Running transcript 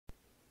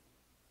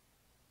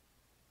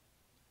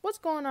What's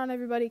going on,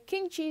 everybody?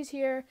 King Cheese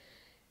here,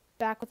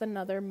 back with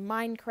another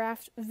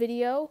Minecraft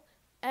video.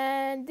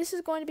 And this is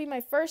going to be my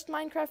first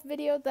Minecraft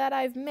video that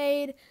I've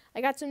made.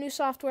 I got some new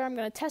software. I'm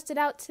going to test it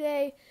out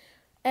today.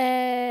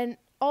 And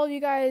all of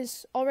you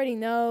guys already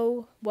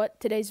know what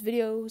today's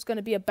video is going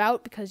to be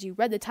about because you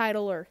read the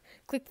title or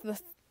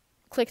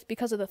clicked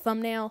because of the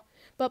thumbnail.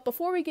 But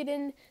before we get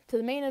into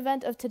the main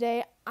event of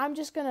today, I'm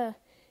just going to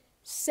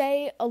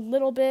say a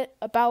little bit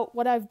about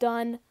what I've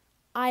done.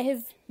 I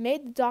have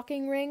made the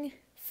docking ring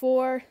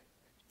for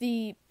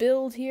the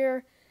build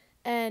here,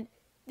 and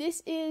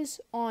this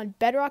is on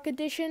Bedrock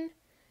Edition,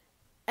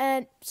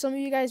 and some of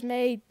you guys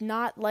may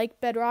not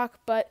like Bedrock,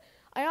 but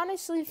I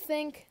honestly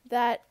think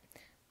that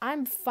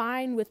I'm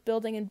fine with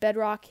building in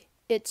Bedrock.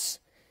 It's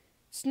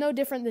no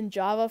different than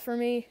Java for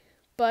me,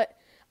 but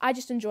I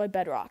just enjoy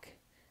Bedrock.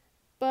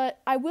 But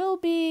I will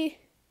be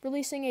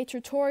releasing a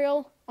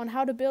tutorial on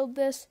how to build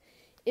this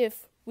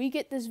if we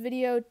get this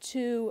video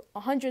to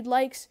 100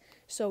 likes,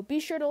 so be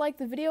sure to like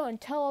the video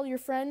and tell all your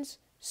friends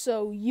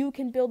so you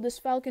can build this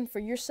falcon for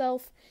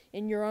yourself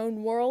in your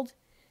own world.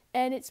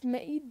 And it's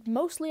made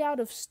mostly out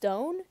of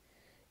stone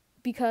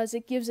because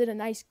it gives it a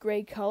nice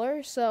gray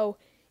color, so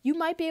you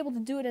might be able to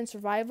do it in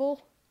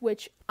survival,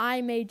 which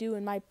I may do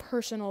in my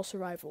personal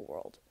survival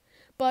world.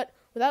 But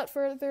without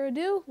further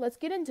ado, let's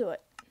get into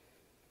it.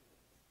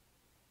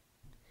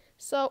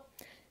 So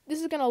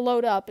this is going to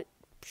load up. It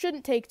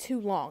shouldn't take too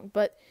long,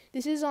 but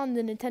this is on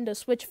the Nintendo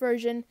Switch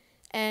version,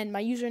 and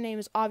my username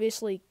is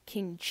obviously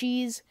King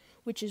Cheese,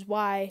 which is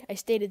why I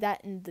stated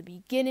that in the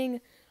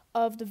beginning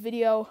of the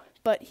video.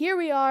 But here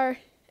we are,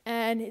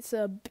 and it's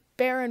a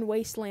barren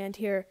wasteland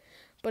here.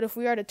 But if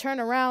we are to turn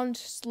around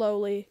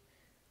slowly,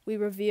 we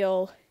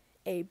reveal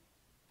a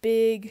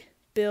big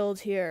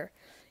build here.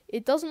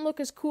 It doesn't look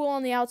as cool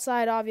on the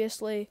outside,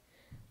 obviously,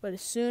 but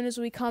as soon as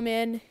we come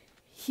in,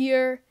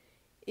 here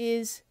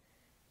is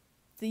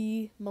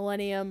the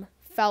Millenium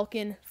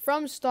Falcon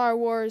from Star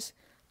Wars.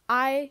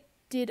 I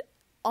did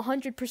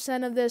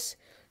 100% of this.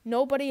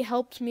 Nobody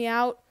helped me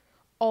out,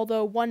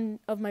 although one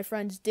of my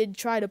friends did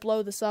try to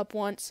blow this up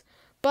once.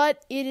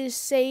 But it is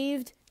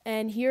saved,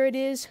 and here it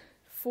is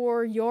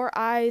for your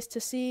eyes to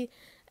see.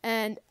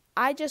 And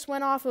I just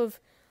went off of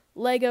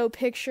Lego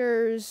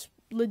pictures,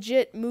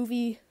 legit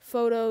movie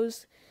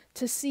photos,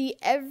 to see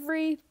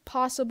every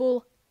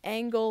possible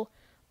angle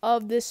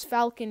of this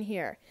Falcon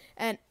here.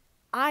 And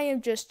I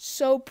am just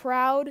so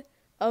proud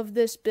of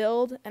this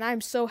build, and I'm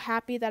so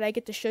happy that I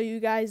get to show you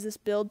guys this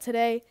build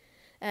today,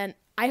 and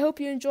I hope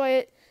you enjoy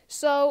it.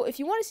 So if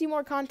you want to see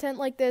more content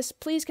like this,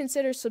 please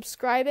consider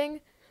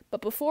subscribing.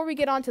 But before we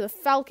get on to the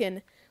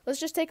Falcon, let's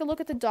just take a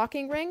look at the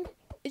docking ring.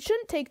 It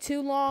shouldn't take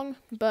too long,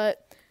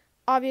 but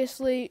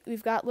obviously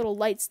we've got little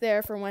lights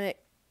there for when it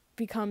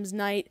becomes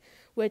night,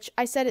 which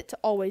I set it to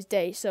always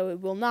day, so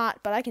it will not,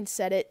 but I can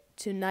set it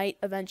to night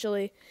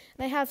eventually.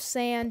 And I have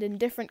sand in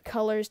different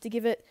colors to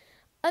give it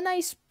a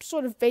nice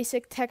sort of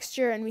basic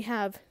texture, and we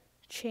have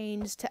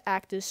chains to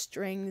act as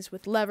strings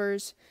with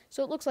levers,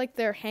 so it looks like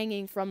they're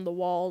hanging from the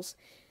walls.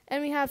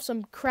 And we have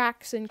some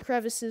cracks and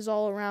crevices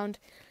all around,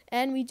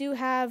 and we do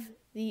have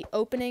the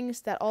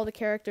openings that all the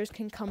characters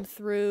can come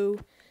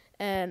through,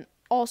 and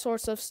all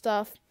sorts of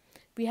stuff.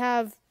 We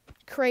have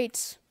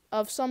crates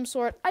of some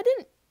sort. I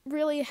didn't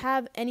really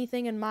have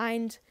anything in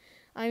mind.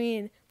 I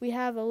mean, we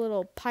have a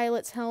little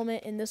pilot's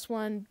helmet in this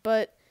one,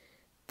 but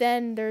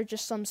then they're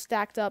just some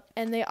stacked up,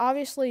 and they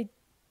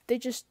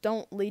just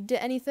don't lead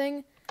to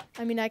anything.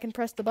 I mean, I can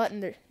press the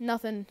button,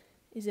 nothing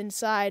is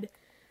inside.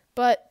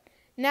 But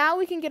now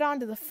we can get on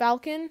to the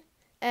Falcon,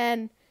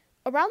 and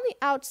around the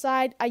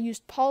outside I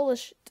used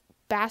polished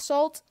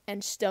basalt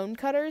and stone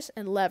cutters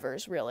and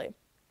levers, really.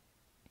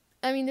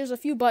 I mean, there's a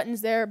few buttons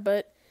there,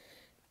 but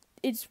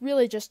it's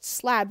really just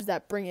slabs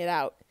that bring it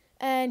out.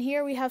 And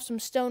here we have some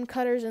stone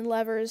cutters and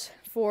levers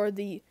for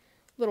the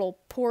little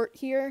port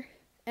here.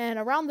 And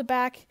around the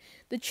back,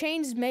 the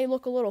chains may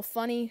look a little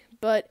funny,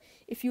 but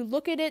if you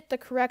look at it the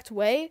correct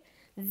way,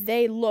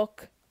 they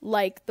look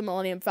like the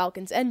Millennium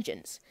Falcon's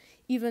engines,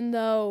 even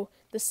though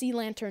the sea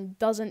lantern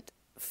doesn't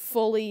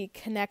fully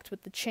connect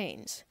with the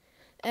chains.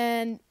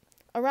 And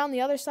around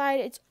the other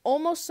side, it's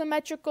almost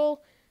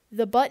symmetrical.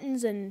 The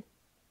buttons and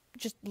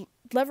just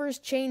levers,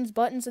 chains,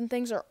 buttons, and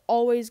things are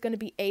always going to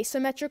be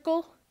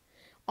asymmetrical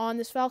on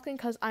this Falcon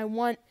because I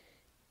want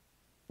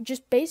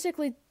just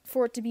basically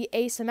for it to be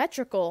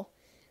asymmetrical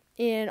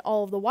in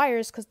all of the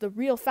wires because the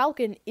real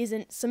Falcon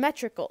isn't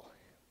symmetrical.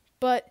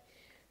 But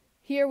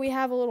here we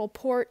have a little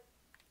port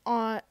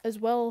on as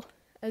well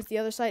as the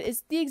other side.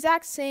 It's the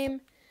exact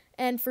same,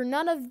 and for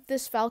none of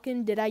this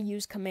Falcon did I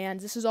use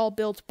commands. This is all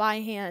built by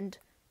hand,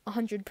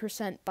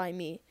 100% by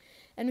me.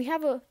 And we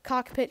have a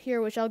cockpit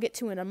here, which I'll get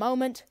to in a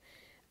moment.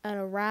 And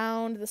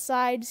around the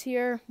sides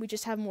here, we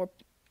just have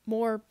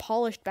more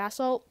polished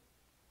basalt.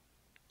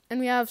 And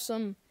we have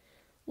some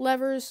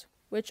levers,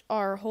 which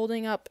are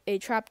holding up a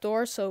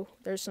trapdoor, so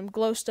there's some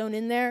glowstone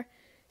in there.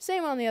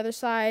 Same on the other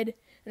side.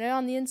 And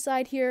on the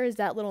inside here is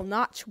that little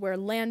notch where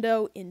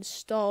Lando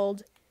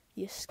installed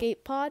the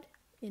escape pod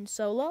in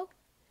Solo.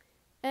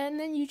 And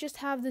then you just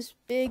have this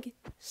big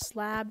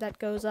slab that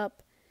goes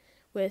up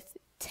with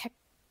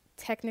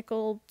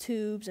technical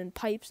tubes and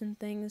pipes and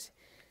things.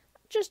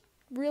 Just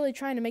really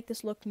trying to make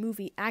this look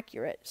movie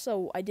accurate,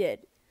 so I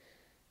did.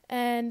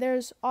 And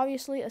there's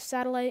obviously a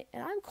satellite,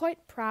 and I'm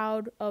quite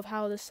proud of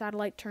how the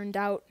satellite turned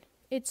out.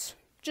 It's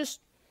just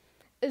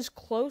as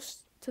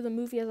close to the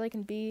movie as I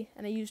can be,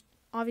 and I used,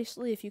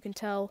 obviously, if you can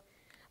tell,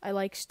 I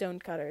like stone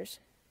cutters.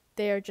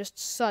 They are just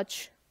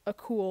such a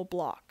cool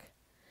block.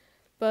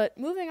 But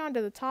moving on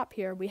to the top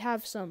here, we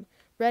have some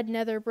red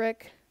nether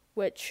brick,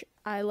 which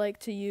I like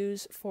to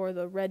use for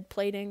the red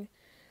plating.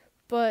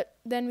 But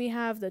then we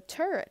have the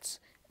turrets,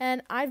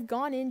 and I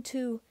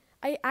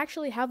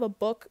actually have a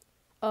book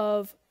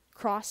of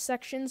cross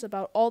sections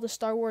about all the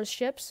Star Wars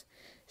ships,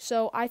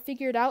 so I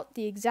figured out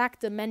the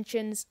exact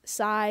dimensions,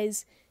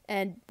 size,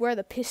 and where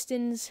the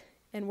pistons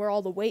and where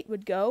all the weight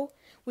would go,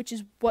 which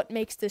is what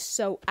makes this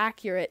so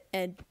accurate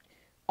and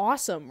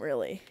awesome,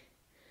 really.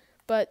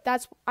 But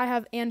I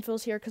have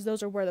anvils here because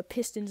those are where the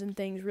pistons and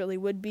things really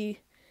would be.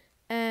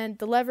 And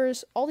the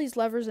levers, all these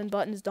levers and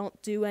buttons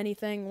don't do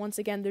anything. Once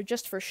again, they're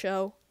just for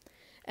show,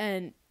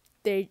 and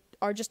they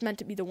are just meant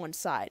to be to one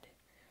side.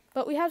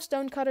 But we have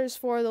stone cutters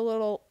for the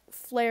little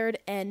flared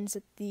ends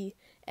at the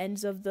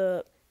ends of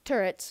the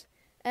turrets.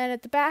 And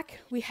at the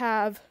back, we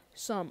have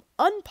some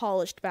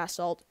unpolished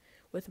basalt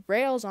with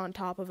rails on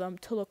top of them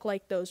to look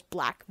like those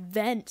black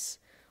vents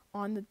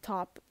on the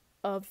top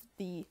of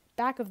the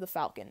back of the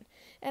Falcon.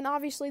 And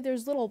obviously,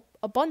 there's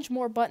a bunch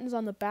more buttons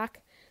on the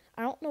back.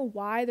 I don't know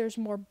why there's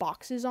more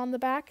boxes on the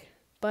back,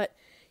 but,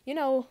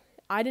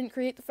 I didn't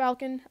create the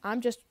Falcon.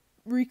 I'm just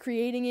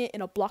recreating it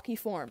in a blocky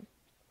form.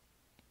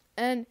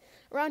 And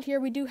around here,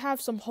 we do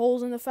have some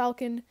holes in the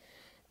Falcon,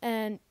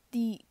 and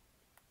the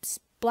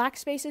black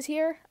spaces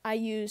here, I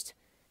used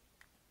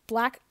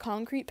black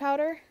concrete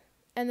powder,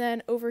 and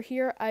then over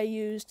here, I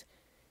used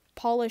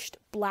polished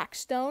black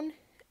stone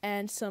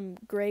and some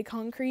gray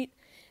concrete.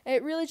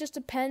 It really just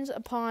depends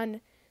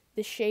upon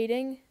the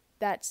shading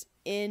that's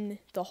in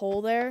the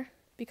hole there,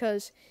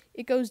 because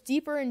it goes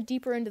deeper and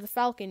deeper into the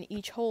Falcon,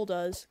 each hole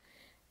does.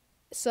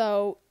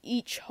 So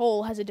each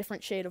hole has a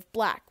different shade of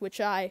black, which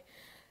I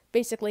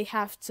basically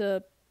have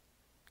to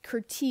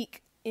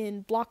critique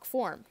in block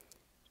form.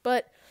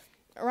 But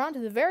around to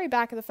the very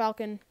back of the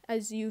Falcon,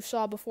 as you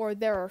saw before,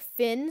 there are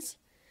fins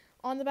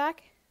on the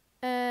back,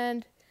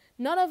 and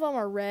none of them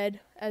are red,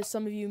 as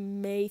some of you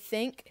may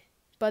think,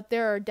 but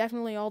there are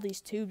definitely all these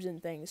tubes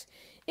and things.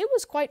 It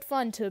was quite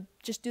fun to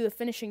just do the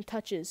finishing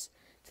touches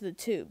to the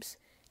tubes.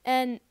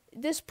 And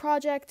this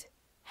project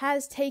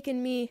has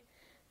taken me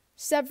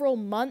several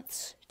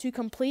months to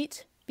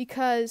complete,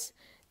 because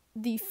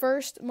the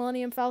first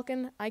Millenium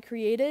Falcon I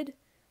created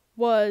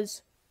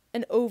was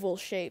an oval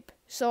shape.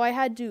 So I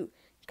had to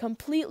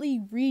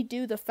completely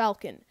redo the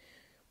Falcon,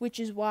 which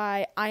is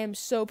why I am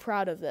so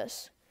proud of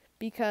this,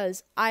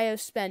 because I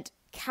have spent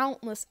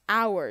countless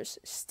hours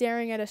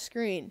staring at a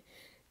screen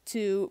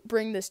to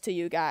bring this to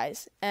you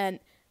guys. And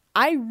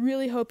I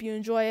really hope you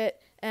enjoy it.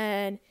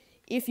 And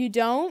if you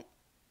don't,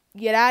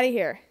 get out of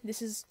here.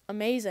 This is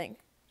amazing.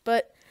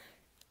 But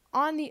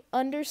on the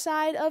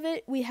underside of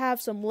it, we have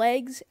some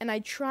legs, and I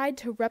tried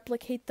to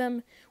replicate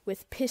them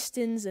with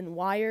pistons and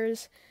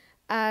wires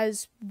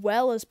as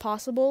well as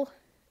possible.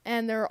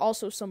 And there are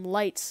also some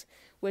lights,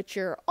 which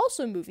are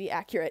also movie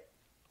accurate.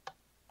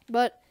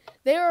 But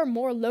they are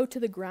more low to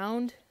the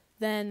ground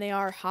than they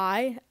are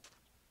high,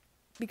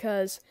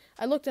 because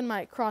I looked in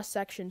my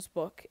cross-sections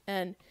book,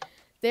 and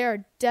they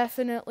are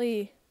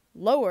definitely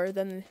lower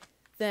than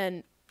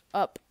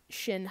up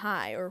shin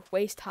high or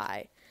waist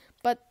high.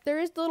 But there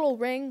is the little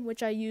ring,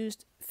 which I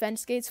used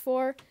fence gates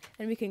for,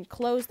 and we can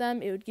close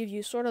them. It would give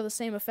you sort of the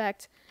same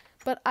effect,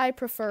 but I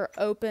prefer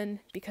open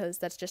because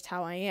that's just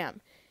how I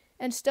am.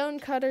 And stone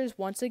cutters,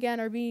 once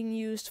again, are being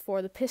used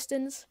for the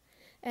pistons,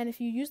 and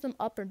if you use them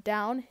up or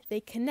down,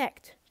 they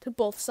connect to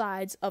both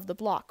sides of the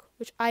block,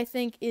 which I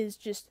think is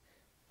just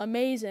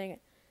amazing.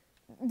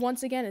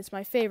 Once again, it's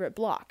my favorite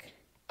block.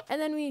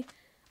 And then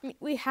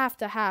we have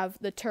to have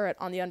the turret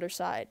on the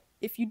underside.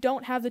 If you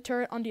don't have the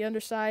turret on the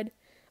underside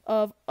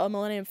of a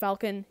Millenium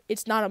Falcon,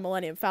 it's not a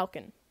Millenium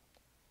Falcon.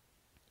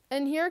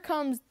 And here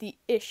comes the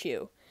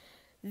issue.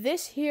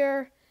 This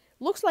here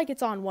looks like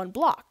it's on one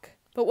block,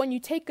 but when you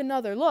take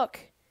another look,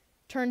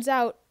 turns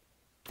out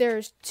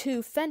there's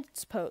two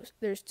fence posts,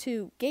 there's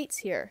two gates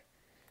here.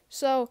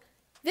 So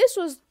this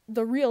was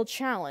the real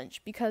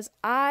challenge, because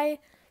I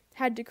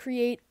had to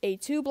create a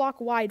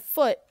 2-block wide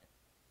foot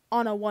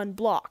on a 1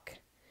 block,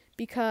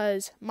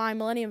 because my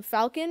Millenium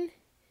Falcon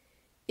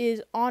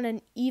is on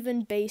an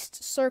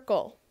even-based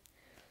circle.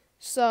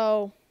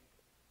 So,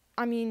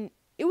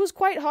 it was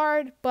quite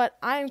hard, but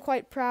I am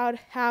quite proud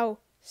how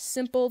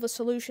simple the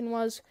solution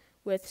was,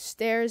 with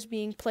stairs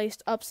being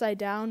placed upside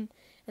down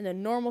and the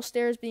normal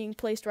stairs being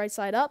placed right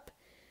side up.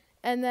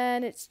 And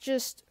then it's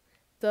just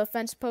the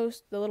fence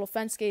post, the little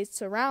fence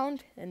gates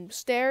around, and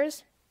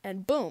stairs,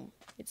 and boom,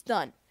 it's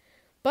done.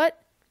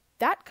 But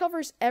that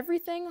covers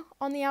everything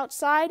on the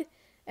outside,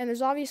 and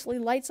there's obviously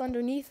lights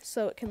underneath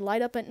so it can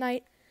light up at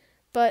night.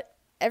 But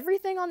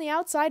everything on the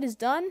outside is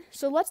done,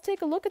 so let's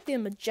take a look at the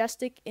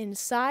majestic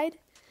inside.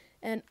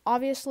 And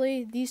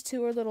obviously, these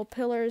two are little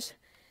pillars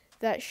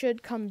that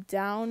should come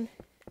down,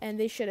 and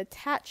they should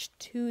attach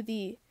to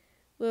the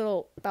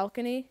little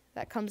balcony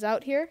that comes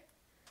out here.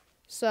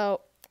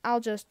 So I'll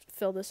just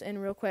fill this in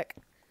real quick.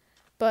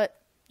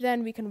 But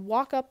then we can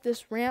walk up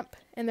this ramp,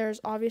 and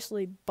there's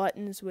obviously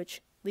buttons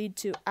which lead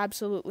to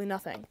absolutely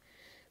nothing.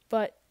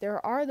 But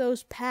there are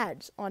those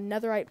pads on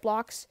netherite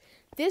blocks.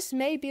 This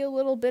may be a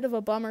little bit of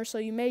a bummer, so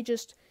you may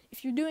just,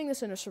 if you're doing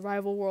this in a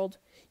survival world,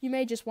 you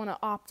may just want to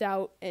opt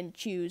out and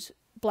choose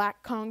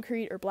black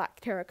concrete or black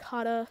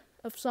terracotta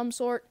of some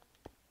sort.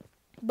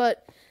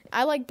 But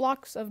I like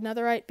blocks of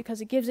netherite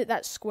because it gives it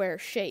that square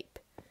shape.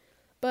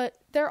 But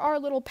there are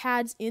little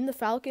pads in the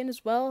Falcon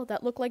as well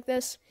that look like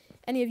this.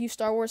 Any of you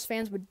Star Wars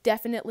fans would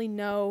definitely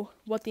know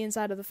what the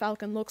inside of the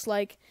Falcon looks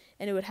like,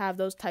 and it would have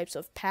those types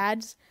of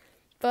pads.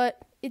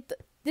 But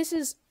this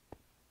is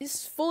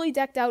fully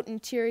decked out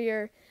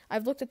interior.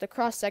 I've looked at the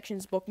cross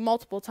sections book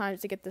multiple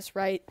times to get this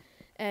right.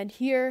 And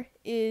here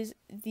is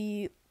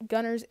the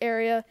gunner's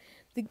area.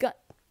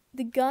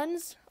 The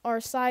guns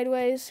are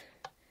sideways,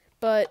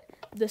 but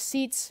the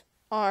seats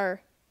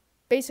are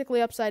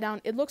basically upside down.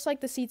 It looks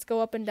like the seats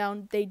go up and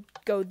down. They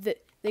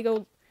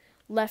go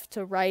left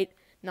to right,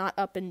 not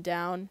up and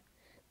down.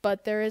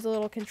 But there is a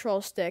little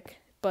control stick,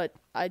 but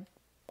I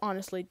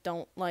honestly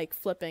don't like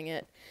flipping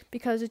it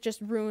because it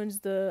just ruins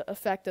the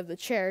effect of the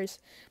chairs.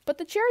 But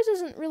the chairs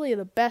isn't really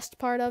the best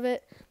part of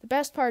it. The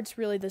best part's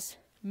really this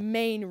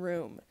main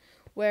room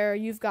where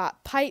you've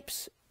got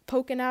pipes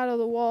poking out of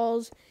the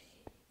walls.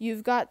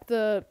 You've got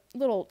the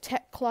little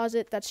tech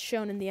closet that's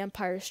shown in The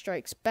Empire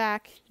Strikes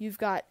Back. You've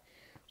got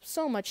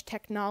so much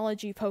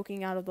technology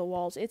poking out of the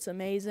walls. It's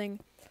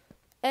amazing.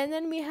 And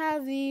then we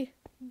have the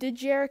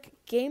Dejeric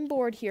game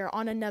board here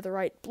on a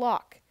netherite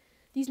block.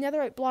 These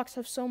netherite blocks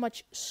have so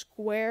much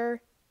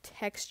square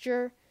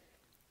texture.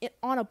 It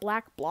on a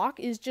black block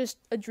is just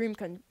a dream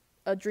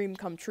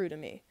come true to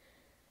me.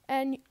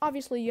 And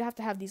obviously you have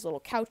to have these little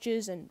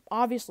couches and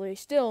obviously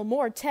still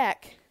more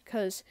tech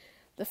because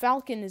the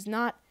Falcon is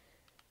not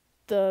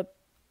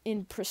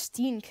in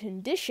pristine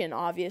condition,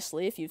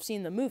 obviously, if you've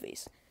seen the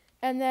movies.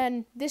 And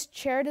then this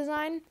chair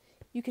design,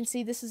 you can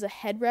see this is a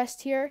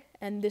headrest here,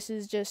 and this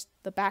is just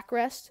the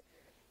backrest.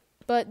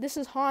 But this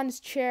is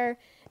Han's chair,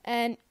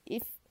 and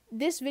if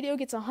this video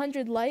gets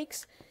 100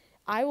 likes,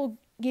 I will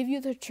give you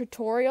the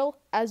tutorial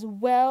as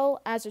well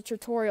as a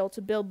tutorial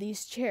to build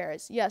these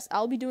chairs. Yes,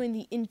 I'll be doing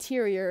the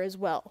interior as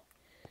well.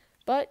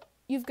 But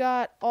you've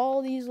got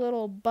all these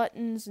little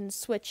buttons and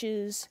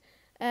switches,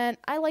 and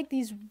I like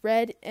these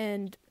red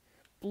and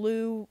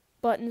blue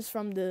buttons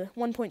from the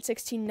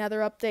 1.16 Nether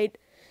update.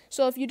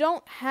 So if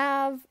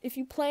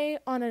you play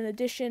on an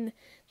edition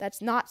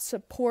that's not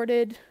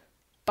supported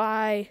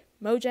by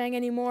Mojang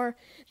anymore,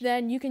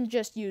 then you can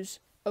just use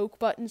oak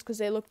buttons because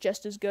they look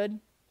just as good.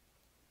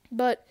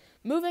 But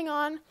moving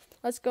on,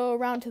 let's go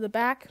around to the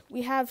back.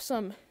 We have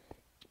some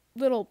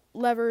little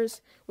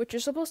levers which are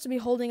supposed to be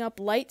holding up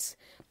lights,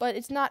 but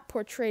it's not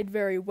portrayed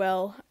very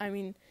well. I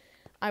mean,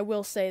 I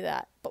will say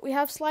that. But we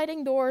have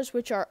sliding doors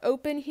which are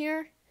open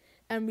here,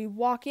 and we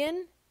walk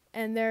in,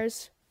 and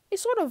there's a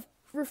sort of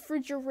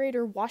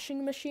refrigerator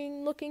washing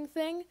machine looking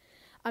thing.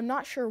 I'm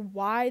not sure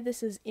why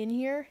this is in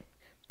here,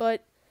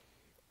 but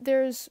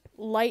there's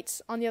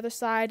lights on the other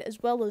side as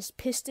well as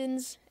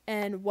pistons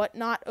and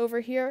whatnot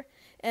over here.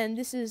 And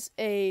this is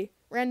a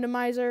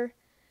randomizer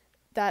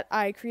that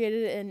I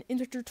created in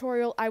the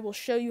tutorial. I will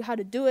show you how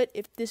to do it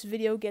if this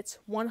video gets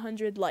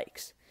 100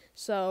 likes.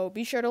 So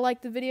be sure to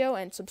like the video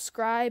and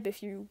subscribe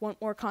if you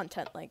want more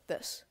content like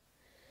this.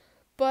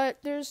 But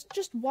there's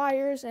just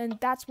wires, and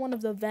that's one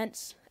of the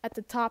vents at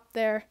the top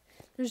there.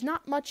 There's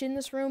not much in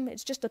this room.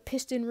 It's just a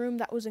piston room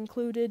that was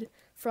included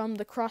from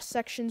the cross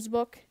sections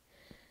book.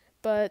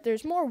 But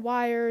there's more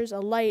wires, a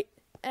light,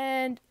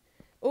 and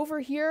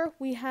over here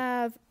we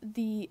have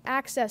the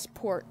access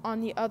port on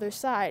the other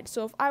side.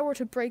 So if I were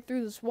to break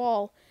through this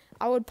wall,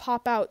 I would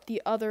pop out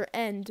the other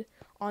end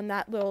on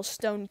that little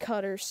stone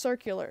cutter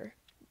circular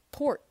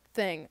port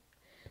thing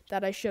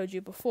that I showed you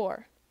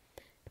before.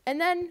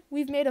 And then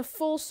we've made a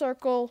full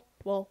circle,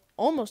 well,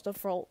 almost a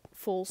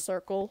full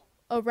circle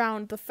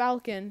around the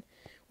Falcon,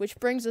 which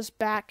brings us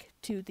back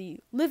to the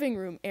living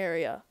room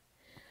area.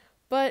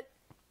 But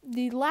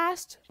the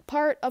last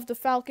part of the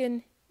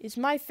Falcon is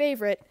my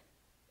favorite,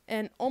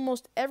 and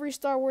almost every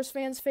Star Wars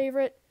fan's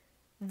favorite,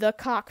 the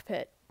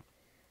cockpit.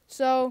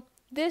 So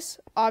this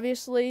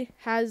obviously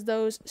has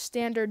those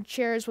standard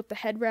chairs with the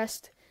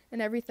headrest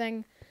and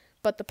everything,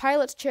 but the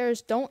pilot's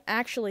chairs don't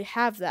actually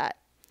have that.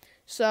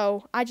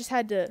 So I just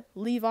had to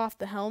leave off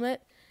the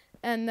helmet,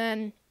 and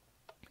then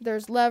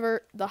there's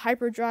the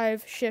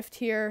hyperdrive shift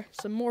here,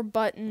 some more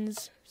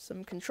buttons,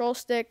 some control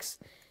sticks,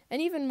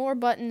 and even more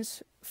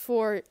buttons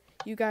for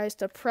you guys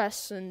to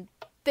press, and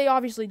they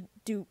obviously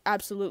do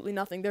absolutely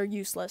nothing. They're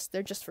useless.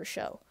 They're just for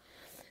show.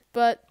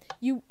 But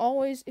you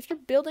always, if you're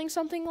building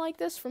something like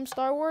this from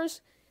Star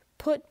Wars,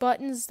 put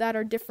buttons that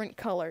are different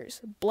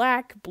colors,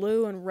 black,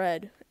 blue, and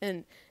red,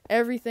 and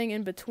everything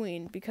in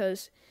between,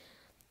 because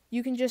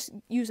you can just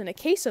use an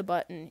Acacia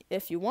button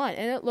if you want,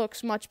 and it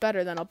looks much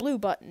better than a blue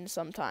button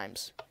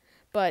sometimes.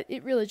 But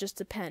it really just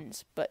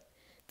depends. But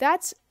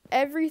that's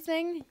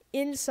everything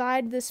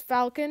inside this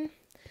Falcon.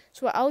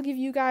 So I'll give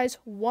you guys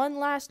one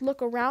last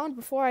look around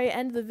before I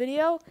end the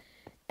video,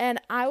 and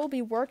I will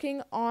be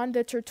working on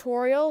the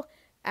tutorial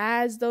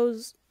as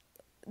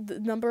the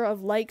number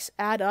of likes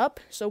add up.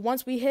 So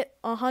once we hit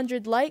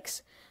 100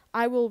 likes,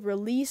 I will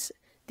release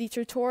the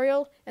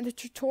tutorial, and the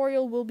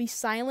tutorial will be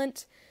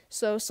silent.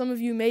 So some of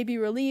you may be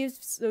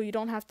relieved, so you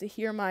don't have to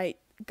hear my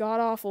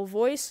god-awful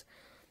voice,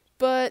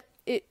 but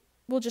it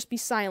will just be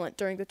silent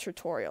during the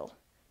tutorial.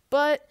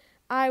 But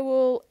I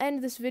will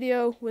end this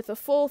video with a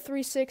full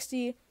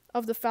 360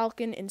 of the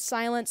Falcon in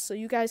silence, so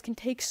you guys can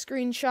take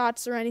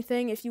screenshots or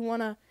anything if you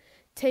want to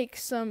take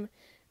some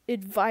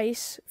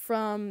advice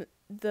from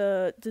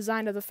the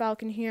design of the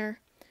Falcon here.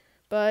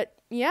 But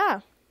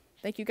yeah,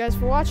 thank you guys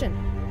for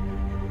watching.